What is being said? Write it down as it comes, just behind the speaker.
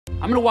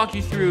I'm gonna walk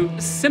you through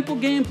a simple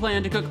game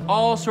plan to cook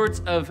all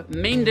sorts of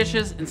main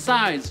dishes and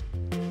sides.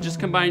 Just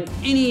combine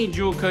any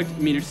Joule cooked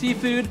meat or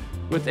seafood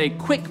with a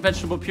quick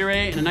vegetable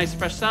puree and a nice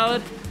fresh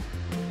salad.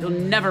 You'll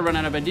never run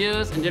out of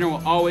ideas and dinner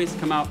will always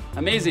come out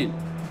amazing.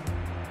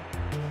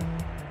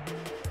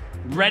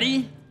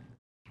 Ready?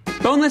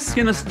 Boneless,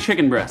 skinless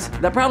chicken breasts.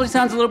 That probably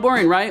sounds a little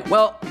boring, right?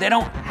 Well, they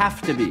don't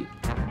have to be.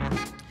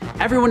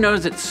 Everyone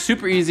knows it's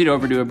super easy to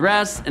overdo a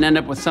breast and end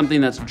up with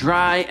something that's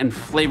dry and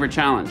flavor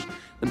challenged.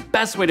 The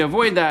best way to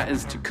avoid that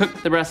is to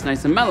cook the breast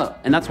nice and mellow,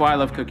 and that's why I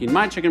love cooking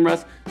my chicken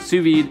breasts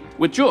sous vide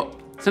with Joule.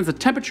 Since the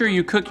temperature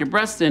you cook your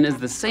breasts in is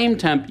the same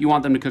temp you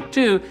want them to cook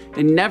to,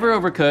 they never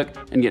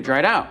overcook and get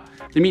dried out.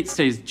 The meat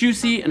stays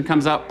juicy and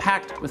comes out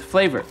packed with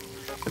flavor.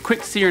 A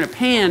quick sear in a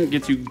pan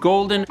gets you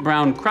golden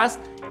brown crust,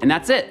 and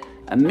that's it.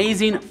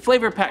 Amazing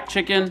flavor-packed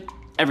chicken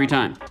every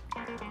time.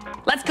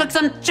 Let's cook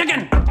some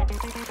chicken!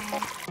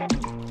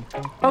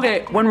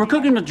 Okay, when we're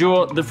cooking with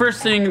Joule, the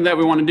first thing that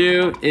we want to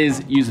do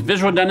is use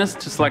Visual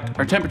Dentist to select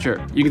our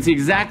temperature. You can see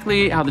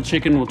exactly how the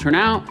chicken will turn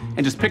out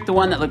and just pick the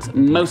one that looks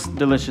most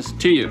delicious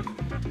to you.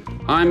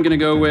 I'm gonna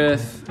go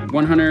with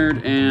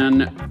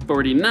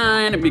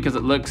 149 because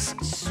it looks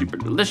super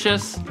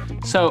delicious.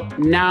 So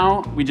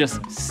now we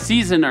just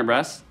season our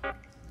breasts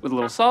with a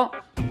little salt,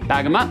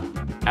 bag them up,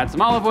 add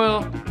some olive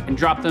oil, and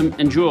drop them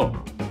in Joule.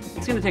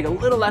 It's gonna take a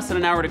little less than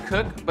an hour to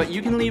cook, but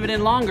you can leave it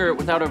in longer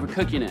without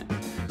overcooking it.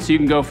 So you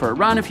can go for a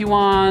run if you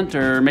want,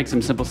 or make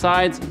some simple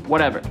sides,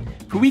 whatever.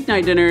 For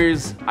weeknight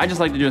dinners, I just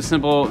like to do a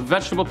simple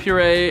vegetable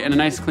puree and a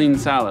nice clean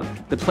salad.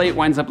 The plate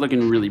winds up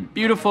looking really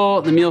beautiful,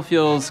 the meal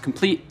feels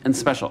complete and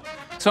special.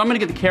 So I'm gonna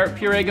get the carrot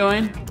puree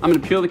going. I'm gonna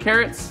peel the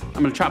carrots,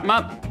 I'm gonna chop them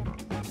up,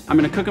 I'm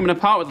gonna cook them in a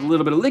pot with a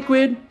little bit of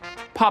liquid,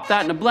 pop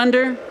that in a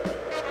blender,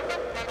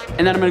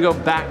 and then I'm gonna go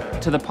back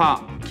to the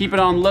pot. Keep it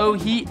on low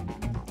heat,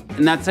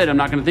 and that's it. I'm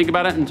not gonna think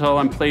about it until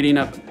I'm plating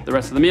up the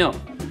rest of the meal.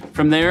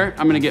 From there,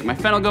 I'm gonna get my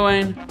fennel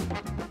going,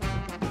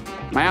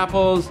 my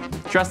apples,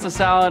 dress the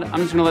salad.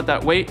 I'm just gonna let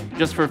that wait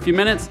just for a few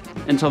minutes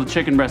until the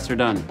chicken breasts are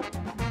done.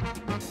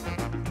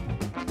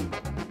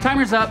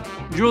 Timer's up.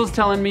 Joule's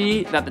telling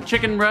me that the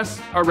chicken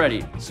breasts are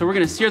ready. So we're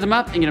gonna sear them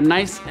up and get them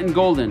nice and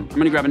golden. I'm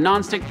gonna grab a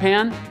non-stick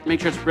pan, make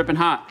sure it's ripping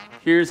hot.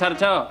 Here's how to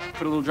tell.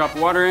 Put a little drop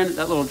of water in.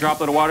 That little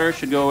droplet of water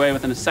should go away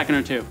within a second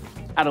or two.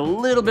 Add a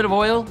little bit of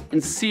oil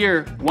and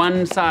sear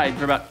one side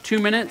for about 2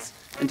 minutes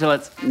until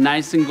it's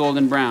nice and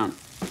golden brown.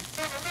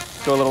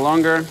 Go a little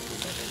longer.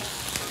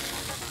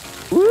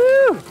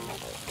 Woo!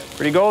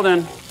 Pretty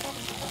golden.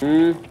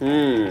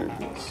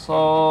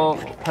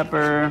 Salt,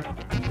 pepper,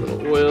 a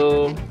little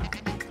oil.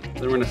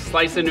 Then we're gonna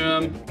slice into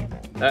them.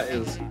 That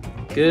is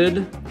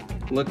good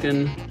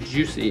looking,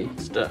 juicy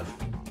stuff.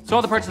 So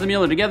all the parts of the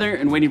meal are together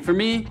and waiting for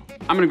me.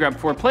 I'm gonna grab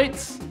 4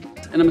 plates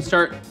and I'm gonna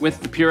start with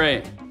the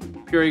puree.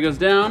 Puree goes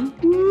down,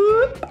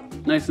 whoop,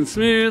 nice and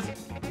smooth,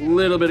 a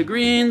little bit of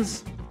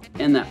greens,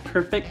 and that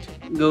perfect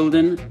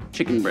golden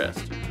chicken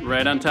breast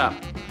right on top.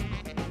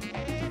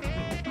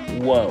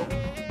 Whoa.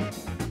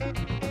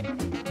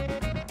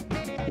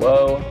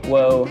 Whoa,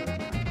 whoa,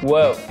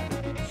 whoa.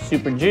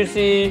 Super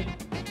juicy.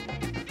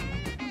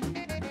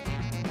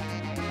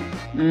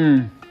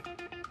 And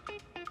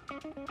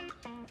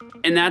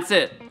that's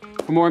it.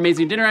 For more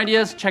amazing dinner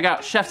ideas, check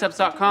out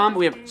chefsteps.com.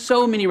 We have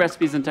so many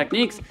recipes and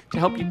techniques to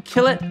help you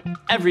kill it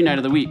every night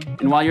of the week.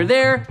 And while you're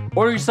there,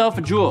 order yourself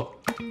a Joule.